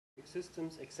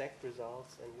systems, exact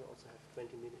results, and you also have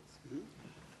 20 minutes.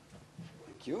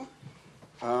 Thank you.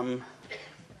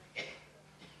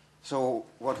 So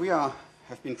what we have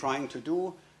been trying to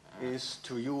do is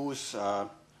to use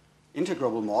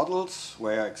integrable models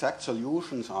where exact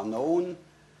solutions are known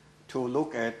to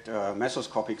look at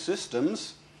mesoscopic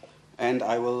systems, and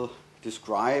I will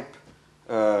describe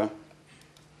the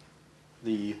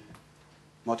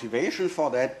motivation for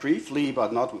that briefly,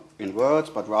 but not in words,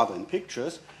 but rather in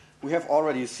pictures. We have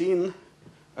already seen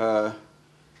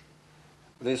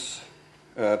this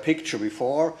picture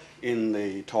before in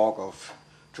the talk of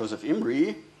Joseph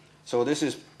Imrie. So this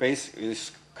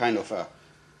is kind of a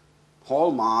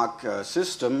hallmark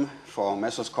system for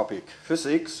mesoscopic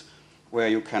physics where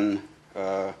you can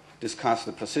discuss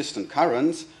the persistent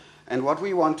currents. And what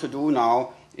we want to do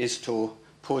now is to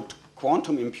put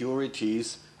quantum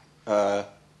impurities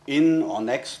in or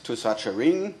next to such a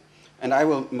ring. And I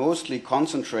will mostly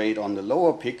concentrate on the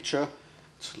lower picture.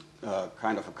 It's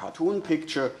kind of a cartoon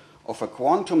picture of a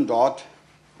quantum dot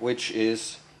which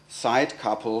is side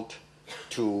coupled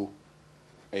to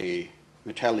a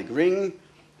metallic ring,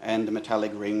 and the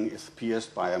metallic ring is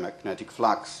pierced by a magnetic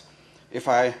flux. If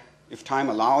time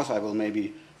allows, I will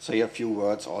maybe say a few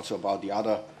words also about the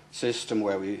other system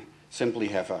where we simply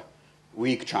have a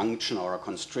weak junction or a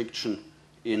constriction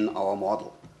in our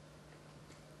model.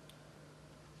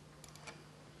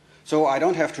 So I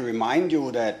don't have to remind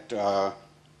you that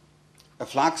a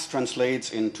flux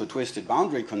translates into twisted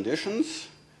boundary conditions.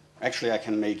 Actually, I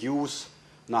can make use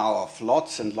now of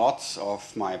lots and lots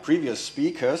of my previous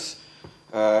speakers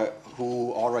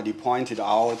who already pointed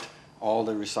out all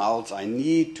the results I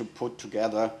need to put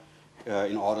together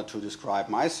in order to describe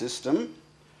my system.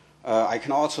 I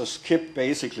can also skip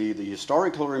basically the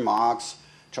historical remarks,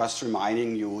 just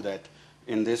reminding you that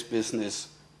in this business,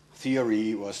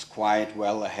 theory was quite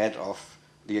well ahead of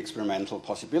the experimental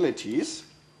possibilities.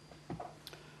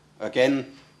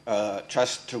 Again,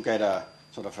 just to get a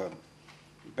sort of a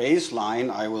baseline,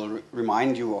 I will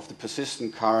remind you of the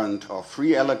persistent current of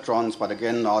free electrons, but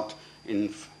again not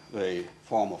in the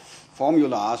form of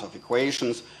formulas, of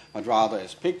equations, but rather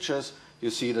as pictures. You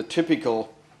see the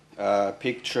typical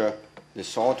picture, the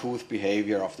sawtooth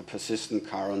behavior of the persistent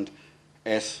current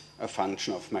as a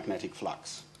function of magnetic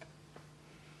flux.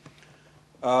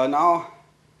 Now,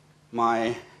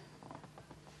 the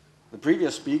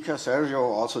previous speaker, Sergio,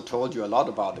 also told you a lot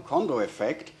about the Kondo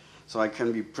effect, so I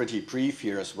can be pretty brief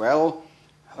here as well.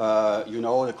 You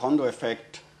know, the Kondo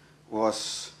effect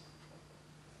was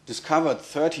discovered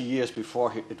 30 years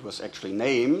before it was actually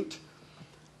named,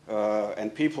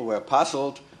 and people were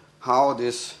puzzled how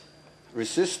this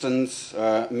resistance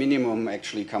minimum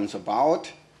actually comes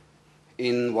about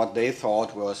in what they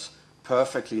thought was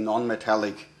perfectly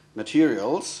non-metallic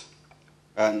materials,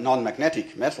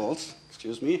 non-magnetic metals,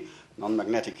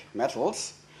 non-magnetic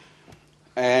metals.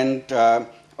 And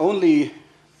only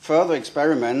further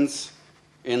experiments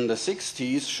in the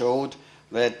 60s showed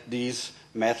that these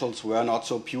metals were not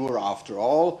so pure after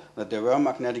all, that there were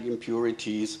magnetic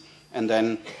impurities, and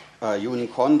then Yun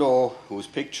Kondo, whose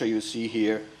picture you see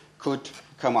here, could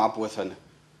come up with a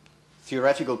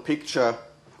theoretical picture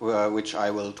which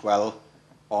I will dwell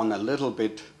on a little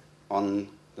bit on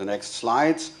the next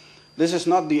slides. This is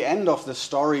not the end of the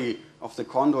story of the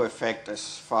Kondo effect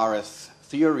as far as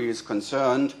theory is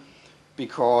concerned,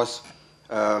 because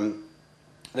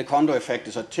the Kondo effect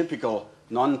is a typical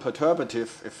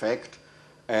non-perturbative effect,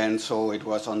 and so it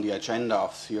was on the agenda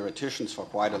of theoreticians for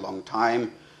quite a long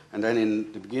time. And then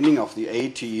in the beginning of the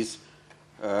 80s,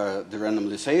 the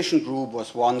randomization group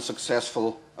was one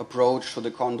successful approach to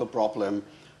the Kondo problem,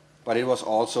 but it was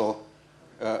also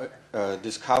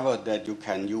discovered that you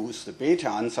can use the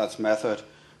beta-ansatz method,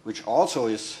 which also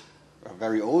is a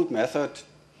very old method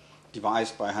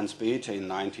devised by Hans Bethe in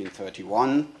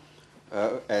 1931,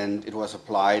 and it was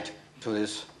applied to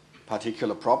this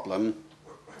particular problem.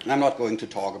 And I'm not going to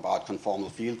talk about conformal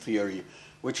field theory,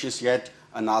 which is yet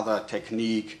another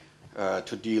technique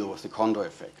to deal with the Kondo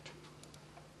effect.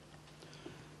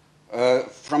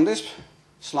 From this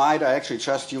slide, I actually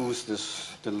just used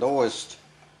the lowest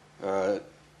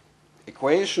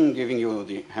equation, giving you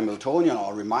the Hamiltonian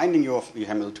or reminding you of the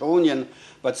Hamiltonian,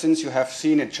 but since you have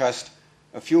seen it just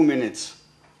a few minutes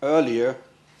earlier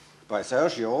by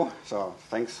Sergio, so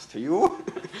thanks to you,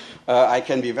 I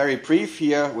can be very brief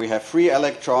here. We have free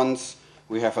electrons,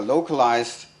 we have a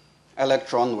localized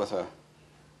electron with a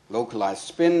localized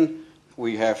spin,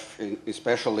 we have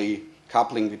especially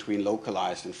coupling between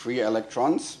localized and free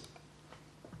electrons.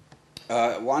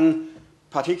 One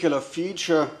particular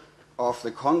feature of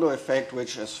the Kondo effect,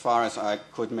 which as far as I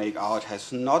could make out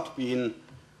has not been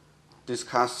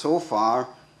discussed so far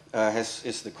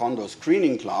is the Kondo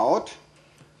screening cloud.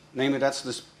 Namely, that's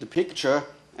the picture,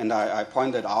 and I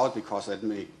point that out because that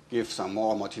may give some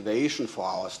more motivation for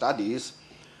our studies.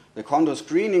 The Kondo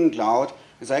screening cloud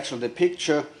is actually the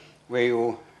picture where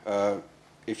you,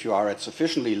 if you are at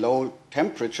sufficiently low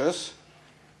temperatures,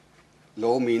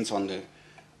 low means on the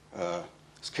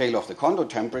scale of the Kondo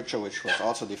temperature, which was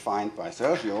also defined by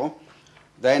Sergio,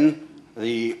 then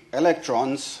the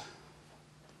electrons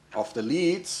of the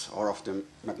leads or of the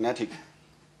magnetic,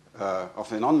 of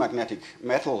the non-magnetic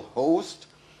metal host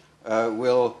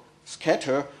will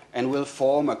scatter and will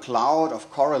form a cloud of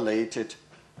correlated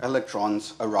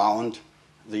electrons around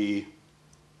the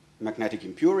magnetic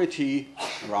impurity,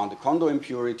 around the Kondo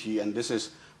impurity, and this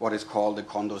is what is called the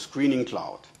Kondo screening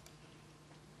cloud.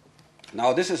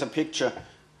 Now this is a picture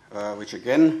which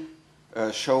again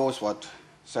shows what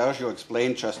Sergio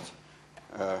explained just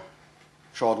a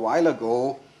short while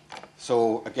ago.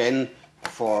 So again,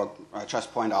 I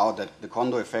just point out that the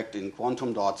Kondo effect in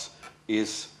quantum dots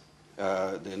is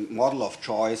the model of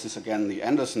choice is again the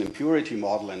Anderson impurity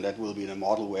model, and that will be the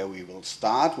model where we will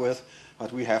start with,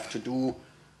 but we have to do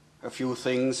a few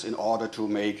things in order to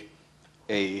make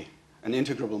an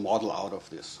integrable model out of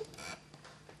this.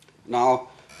 Now,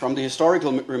 from the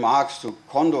historical remarks to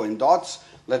Kondo in dots,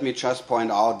 let me just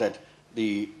point out that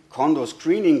the Kondo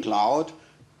screening cloud,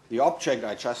 the object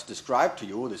I just described to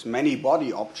you, this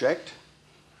many-body object,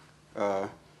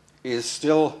 is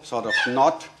still sort of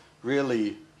not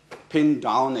really pinned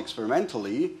down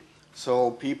experimentally.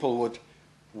 So people would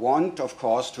want, of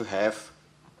course, to have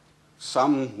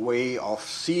some way of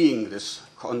seeing this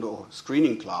Kondo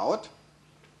screening cloud.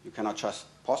 You cannot just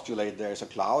postulate there is a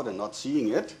cloud and not seeing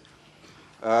it.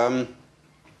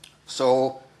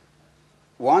 So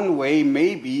one way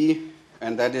may be,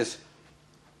 and that is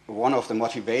one of the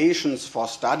motivations for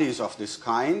studies of this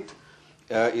kind,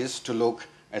 is to look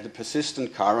at the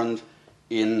persistent current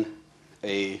in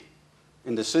the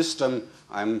system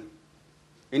I'm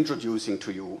introducing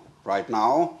to you right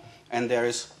now. And there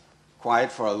is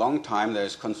quite for a long time there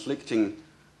is conflicting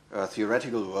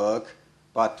theoretical work,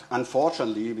 but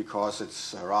unfortunately, because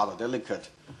it's a rather delicate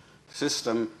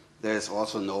system, there is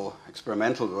also no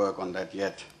experimental work on that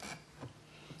yet.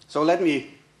 So let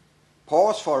me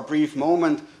pause for a brief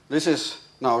moment. This is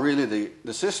now really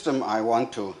the system I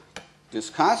want to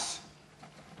discuss.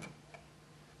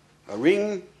 A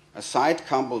ring, a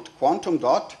side-coupled quantum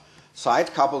dot.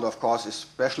 Side-coupled, of course,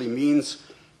 especially means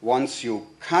once you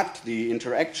cut the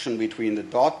interaction between the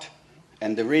dot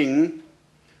and the ring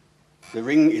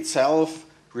itself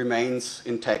remains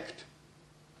intact.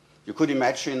 You could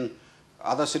imagine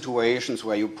other situations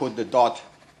where you put the dot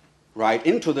right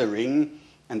into the ring,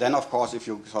 and then, of course, if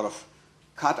you sort of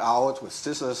cut out with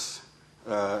scissors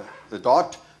the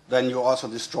dot, then you also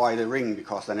destroy the ring,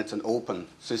 because then it's an open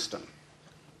system.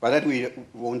 But that we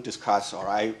won't discuss, or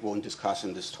I won't discuss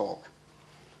in this talk.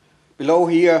 Below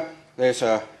here, there's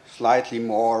a slightly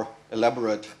more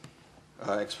elaborate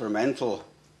experimental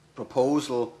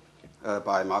proposal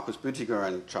by Markus Büttiger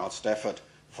and Charles Stafford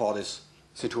for this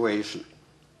situation.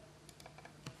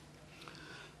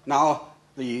 Now,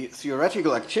 the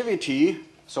theoretical activity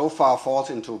so far falls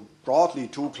into broadly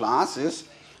two classes.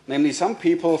 Namely, some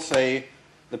people say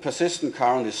the persistent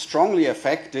current is strongly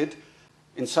affected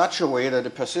in such a way that the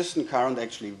persistent current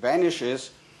actually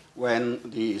vanishes when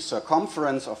the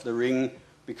circumference of the ring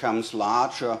becomes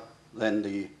larger than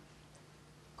the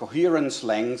coherence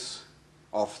length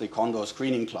of the Kondo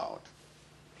screening cloud.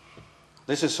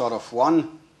 This is sort of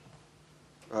one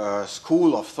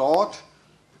school of thought,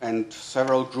 and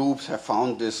several groups have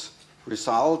found this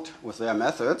result with their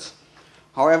methods.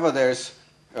 However, there's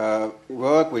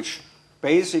work which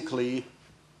basically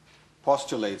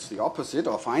postulates the opposite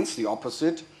or finds the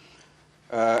opposite,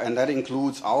 and that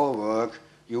includes our work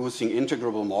using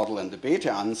integrable model and the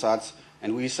Bethe-Ansatz,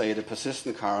 and we say the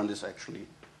persistent current is actually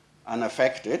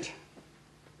unaffected.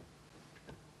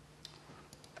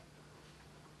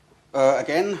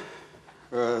 Again,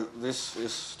 this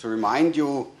is to remind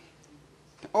you,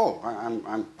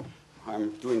 I'm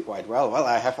doing quite well. Well,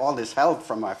 I have all this help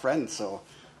from my friends, so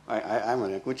I'm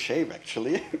in a good shape,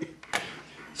 actually.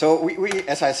 So we,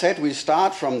 as I said, we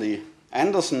start from the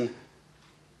Anderson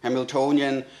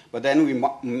Hamiltonian, but then we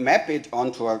map it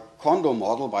onto a Kondo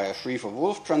model by a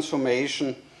Schrieffer-Wulff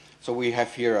transformation. So we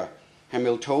have here a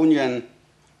Hamiltonian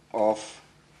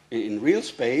in real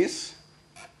space,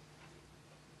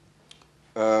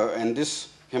 and this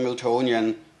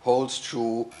Hamiltonian holds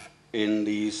true in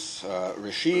this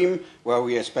regime where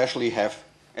we especially have,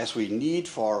 as we need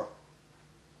for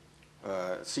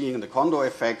seeing the Kondo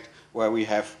effect, where we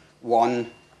have one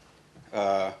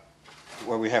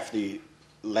where we have the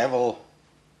level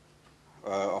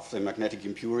of the magnetic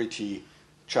impurity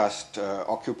just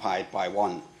occupied by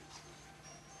 1.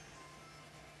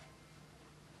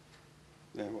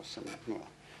 There was some more.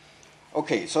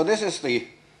 Okay, so this is the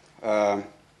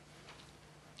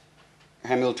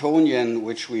Hamiltonian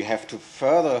which we have to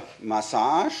further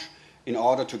massage in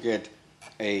order to get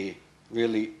a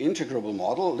really integrable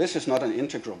model. This is not an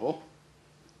integrable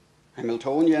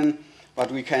Hamiltonian,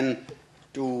 but we can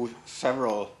do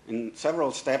in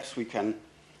several steps we can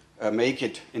make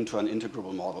it into an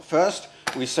integrable model. First,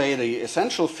 we say the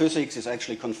essential physics is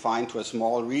actually confined to a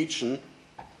small region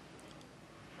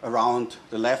around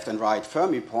the left and right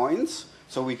Fermi points,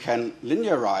 so we can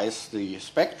linearize the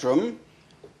spectrum,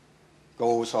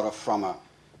 go sort of from a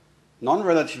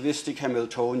non-relativistic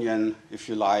Hamiltonian, if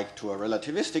you like, to a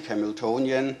relativistic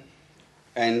Hamiltonian,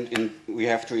 and we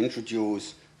have to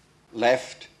introduce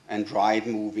left and right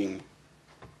moving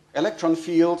electron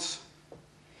fields.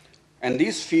 And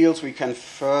these fields we can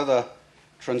further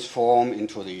transform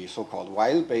into the so-called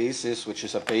Weil basis, which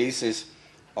is a basis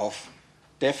of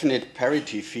definite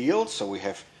parity fields. So we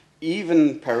have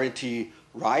even parity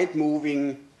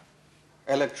right-moving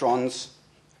electrons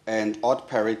and odd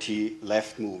parity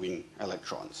left-moving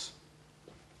electrons.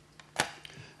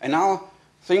 And now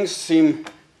things seem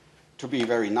to be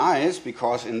very nice,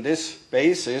 because in this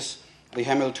basis the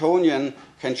Hamiltonian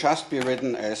can just be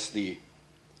written as the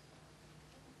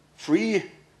free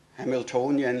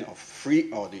Hamiltonian of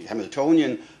free, or the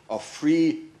Hamiltonian of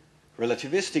free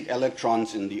relativistic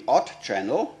electrons in the odd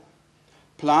channel,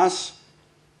 plus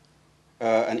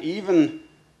an even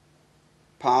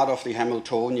part of the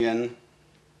Hamiltonian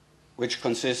which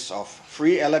consists of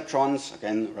free electrons,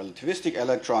 again relativistic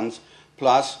electrons,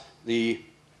 plus the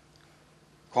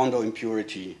Kondo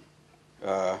impurity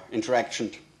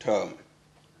interaction term.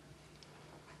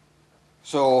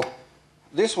 So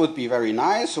this would be very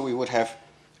nice. So we would have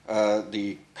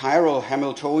the chiral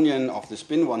Hamiltonian of the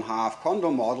spin 1/2 Kondo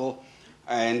model,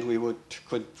 and we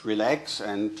could relax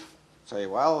and say,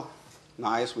 well,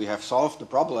 nice, we have solved the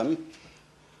problem.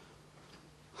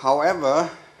 However,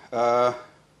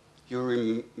 you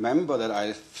remember that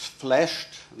I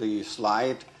flashed the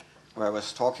slide where I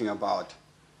was talking about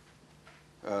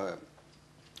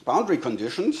boundary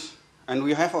conditions, and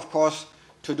we have, of course,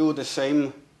 to do the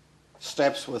same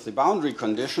steps with the boundary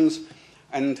conditions.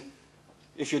 And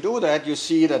if you do that, you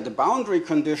see that the boundary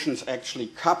conditions actually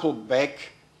couple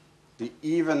back the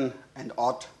even and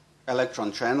odd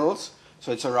electron channels.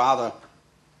 So it's a rather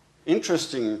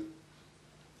interesting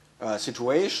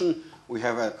situation. We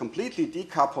have a completely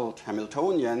decoupled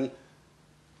Hamiltonian,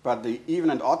 but the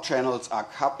even and odd channels are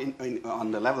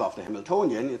on the level of the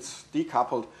Hamiltonian. It's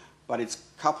decoupled, but it's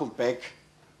coupled back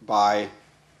by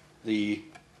the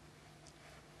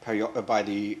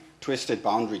twisted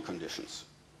boundary conditions.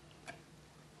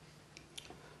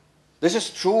 This is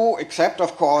true, except,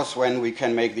 of course, when we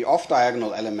can make the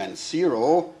off-diagonal elements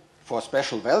 0 for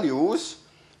special values.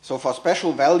 So for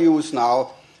special values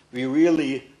now, we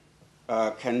really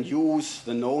can use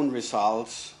the known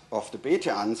results of the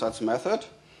Bethe-Ansatz method.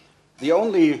 The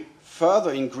only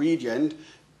further ingredient,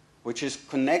 which is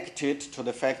connected to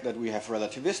the fact that we have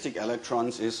relativistic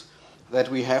electrons, is that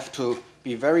we have to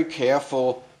be very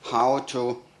careful how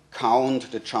to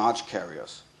count the charge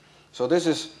carriers. So this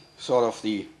is sort of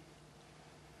the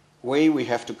way we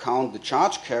have to count the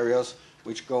charge carriers,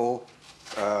 which are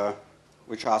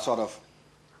sort of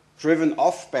driven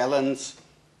off balance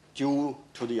due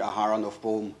to the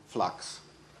Aharonov-Bohm flux,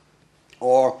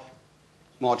 or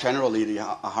more generally the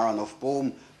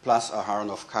Aharonov-Bohm plus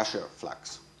Aharonov-Casher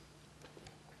flux.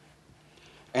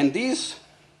 And these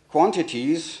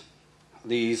quantities,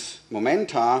 these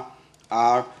momenta,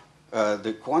 are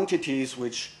the quantities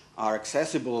which are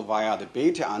accessible via the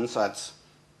Bethe-Ansatz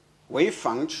wave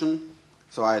function.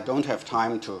 So I don't have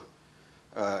time to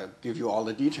give you all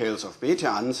the details of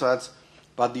Bethe-Ansatz,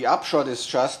 but the upshot is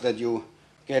just that you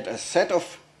get a set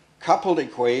of coupled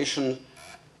equations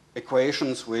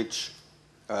which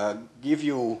give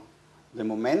you the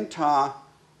momenta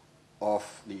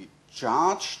of the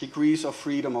charge degrees of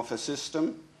freedom of a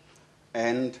system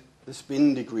and the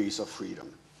spin degrees of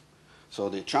freedom. So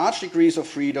the charge degrees of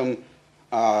freedom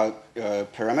are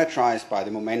parametrized by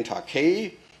the momenta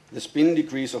k. The spin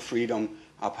degrees of freedom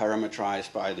are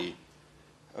parametrized by the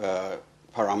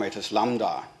parameters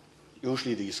lambda.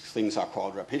 Usually these things are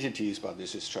called rapidities, but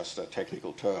this is just a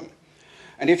technical term.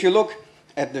 And if you look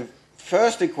at the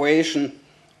first equation,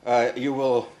 you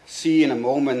will see in a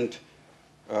moment,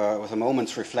 with a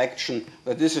moment's reflection,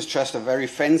 that this is just a very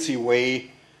fancy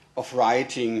way of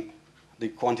writing the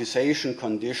quantization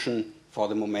condition for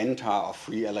the momenta of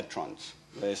free electrons.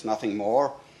 There is nothing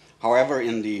more. However,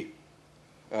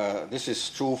 this is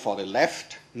true for the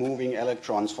left-moving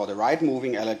electrons. For the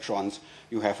right-moving electrons,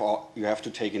 you have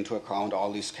to take into account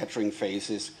all these scattering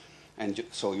phases, and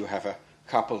so you have a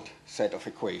coupled set of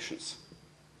equations.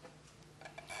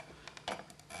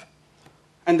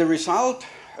 And the result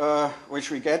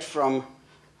which we get from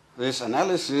this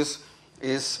analysis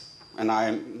is, and I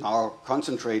am now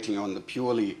concentrating on the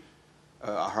purely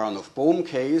Aharonov-Bohm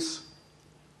case,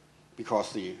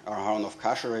 because the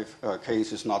Aharonov-Casher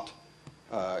case is not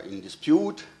in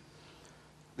dispute.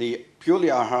 The purely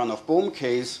Aharonov-Bohm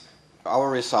case,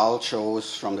 our result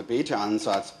shows from the beta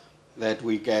ansatz that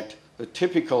we get the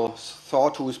typical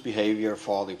sawtooth behavior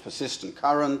for the persistent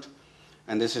current,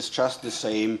 and this is just the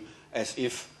same as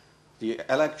if the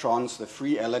electrons, the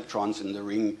free electrons in the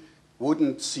ring,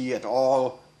 wouldn't see at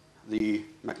all the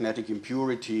magnetic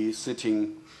impurity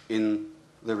sitting in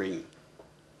the ring.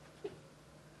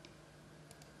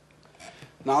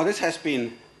 Now this has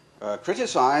been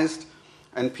criticized,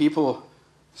 and people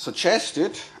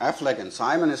suggested, Affleck and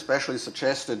Simon especially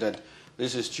suggested, that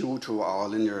this is due to our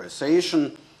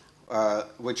linearization,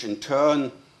 which in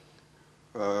turn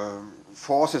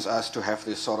forces us to have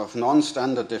this sort of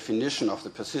non-standard definition of the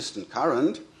persistent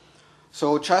current.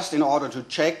 So just in order to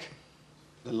check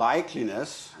the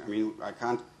likeliness, I mean,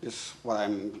 what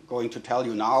I'm going to tell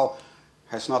you now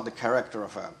has not the character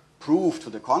of a proof to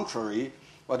the contrary,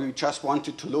 but we just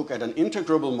wanted to look at an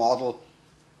integrable model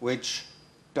which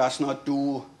does not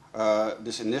do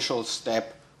this initial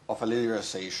step of a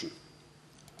linearization.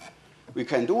 We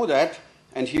can do that,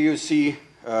 and here you see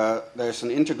there's an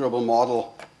integrable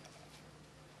model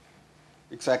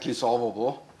exactly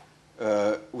solvable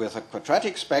with a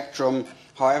quadratic spectrum.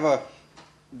 However,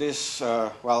 this,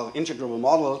 integrable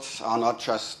models are not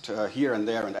just here and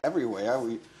there and everywhere.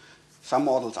 Some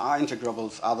models are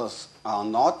integrables, others are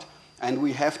not, and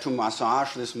we have to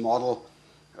massage this model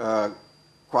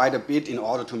quite a bit in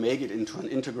order to make it into an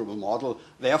integrable model.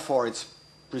 Therefore, it's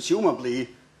presumably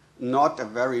not a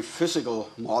very physical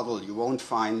model. You won't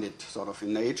find it sort of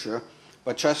in nature,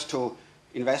 but just to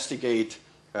investigate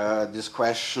this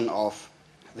question of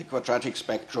the quadratic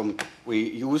spectrum, we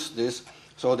use this.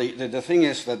 So the thing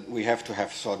is that we have to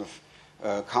have sort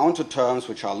of counter terms,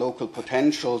 which are local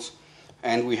potentials,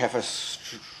 and we have a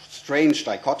strange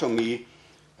dichotomy,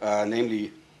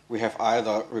 namely we have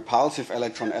either repulsive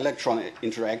electron-electron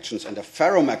interactions and a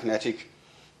ferromagnetic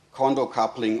Kondo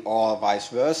coupling, or vice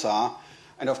versa.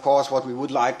 And of course, what we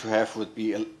would like to have would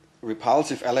be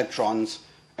repulsive electrons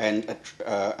and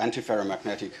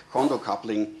antiferromagnetic Kondo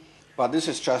coupling. But this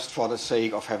is just for the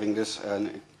sake of having this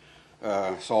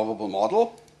solvable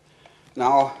model.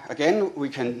 Now, again, we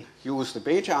can use the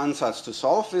beta ansatz to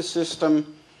solve this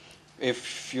system.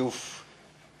 If you've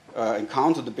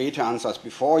encountered the beta ansatz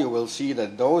before, you will see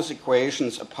that those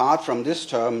equations, apart from this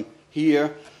term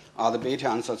here, are the beta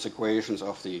ansatz equations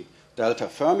of the delta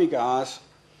Fermi gas,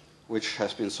 which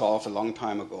has been solved a long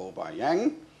time ago by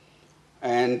Yang.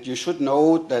 And you should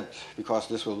note that, because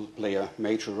this will play a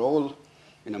major role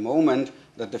in a moment,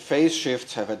 that the phase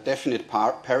shifts have a definite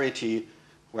parity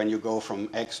when you go from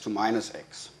x to minus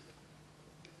x.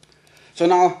 So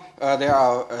now there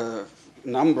are a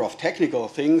number of technical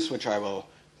things which I will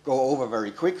go over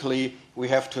very quickly. We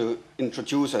have to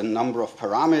introduce a number of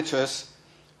parameters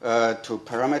to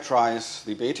parameterize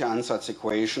the beta ansatz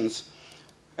equations,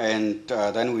 and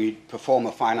then we perform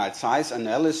a finite size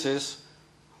analysis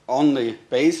on the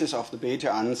basis of the beta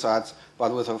ansatz,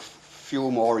 but with a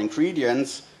few more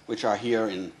ingredients, which are here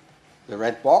in the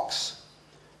red box.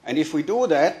 And if we do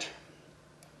that,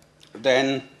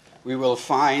 then we will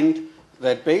find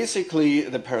that basically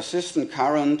the persistent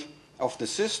current of the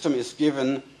system is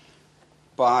given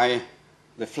by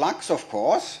the flux, of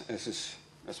course,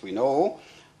 as we know,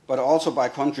 but also by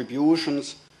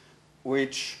contributions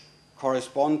which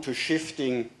correspond to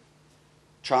shifting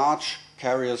charge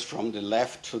carriers from the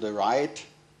left to the right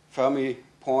Fermi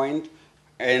point,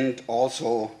 and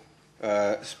also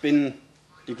spin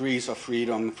degrees of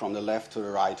freedom from the left to the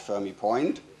right Fermi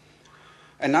point.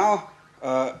 And now,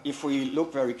 if we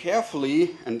look very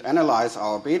carefully and analyze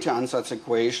our beta ansatz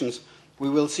equations, we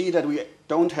will see that we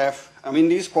don't have,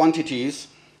 these quantities,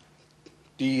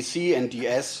 dc and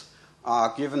ds,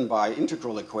 are given by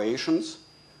integral equations,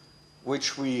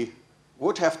 which we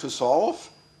would have to solve,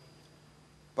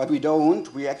 but we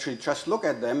don't. We actually just look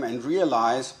at them and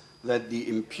realize that the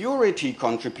impurity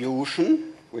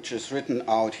contribution, which is written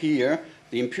out here,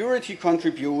 the impurity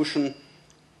contribution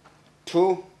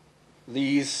to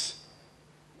these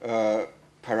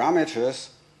parameters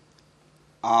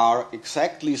are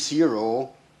exactly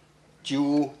zero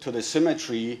due to the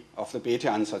symmetry of the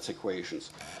Bethe-Ansatz equations.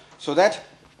 So that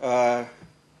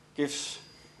gives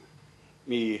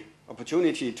me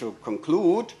opportunity to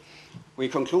conclude. We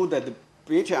conclude that the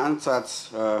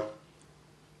Bethe-Ansatz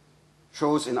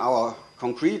shows in our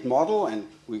concrete model, and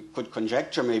we could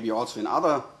conjecture maybe also in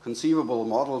other conceivable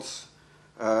models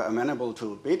amenable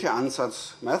to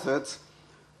Bethe-Ansatz methods,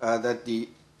 that the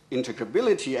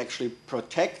integrability actually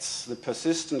protects the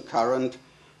persistent current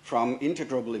from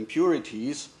integrable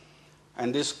impurities.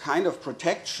 And this kind of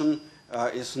protection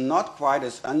is not quite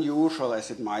as unusual as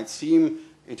it might seem.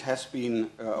 It has been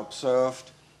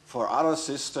observed for other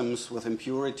systems with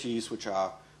impurities which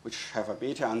have a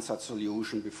Bethe-Ansatz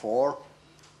solution before.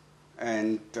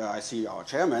 And I see our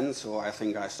chairman, so I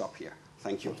think I stop here.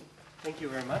 Thank you. Thank you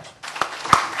very much.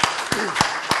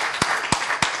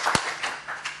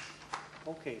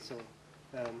 Okay, so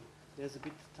there's a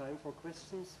bit of time for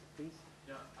questions, please.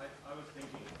 Yeah, I was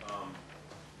thinking,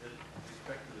 with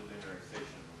respect to the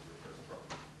linearization was the first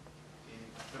problem. In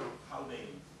sort of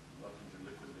Haldane's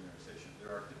liquid linearization,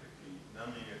 there are typically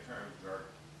nonlinear terms that are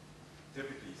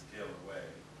typically scaled away.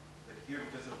 But here,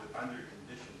 because of the boundary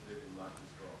conditions, they will not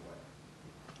just go away.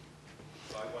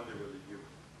 So I wonder whether you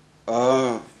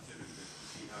consider this to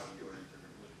see how your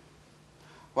integrability.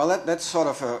 Well, that's sort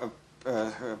of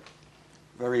a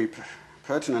very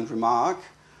pertinent remark.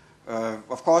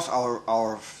 Of course,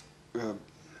 our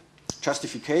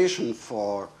justification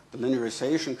for the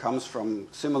linearization comes from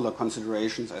similar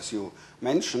considerations as you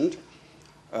mentioned.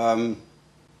 Of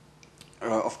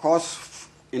course,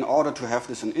 in order to have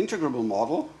this an integrable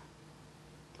model,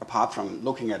 apart from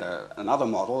looking at another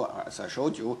model, as I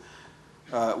showed you,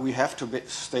 we have to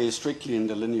stay strictly in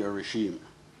the linear regime.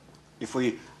 If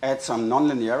we add some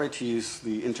nonlinearities,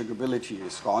 the integrability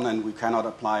is gone and we cannot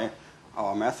apply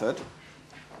our method.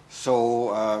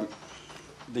 So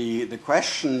the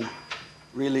question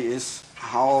really is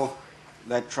how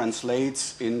that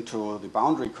translates into the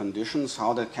boundary conditions,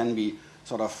 how that can be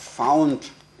sort of found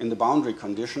in the boundary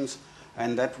conditions,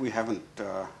 and that we haven't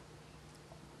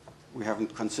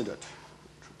considered.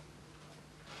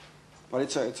 But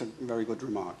it's a very good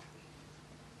remark.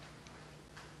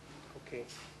 Okay.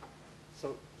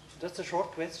 So just a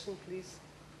short question, please,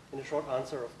 and a short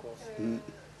answer, of course. Okay,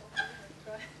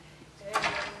 try.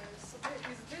 So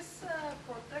is this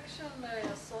protection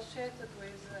associated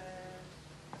with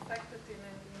the fact that in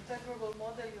an integrable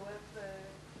model you have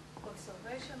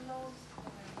conservation laws?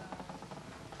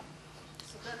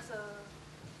 So that's a...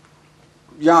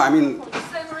 Yeah, I mean... For the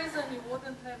same reason you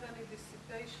wouldn't have any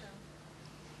dissipation.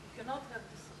 You cannot have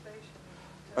dissipation.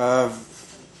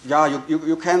 Yeah,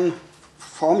 you can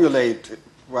formulate,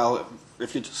 well,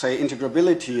 if you say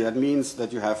integrability, that means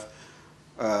that you have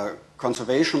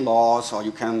conservation laws, or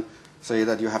you can say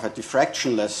that you have a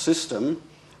diffractionless system,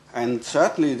 and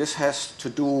certainly this has to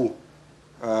do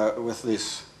with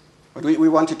this. But we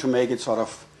wanted to make it sort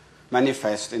of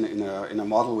manifest in a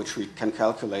model which we can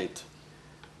calculate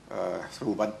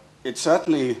through, but it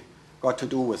certainly got to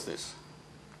do with this.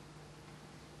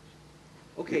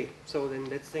 Okay, so then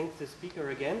let's thank the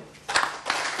speaker again.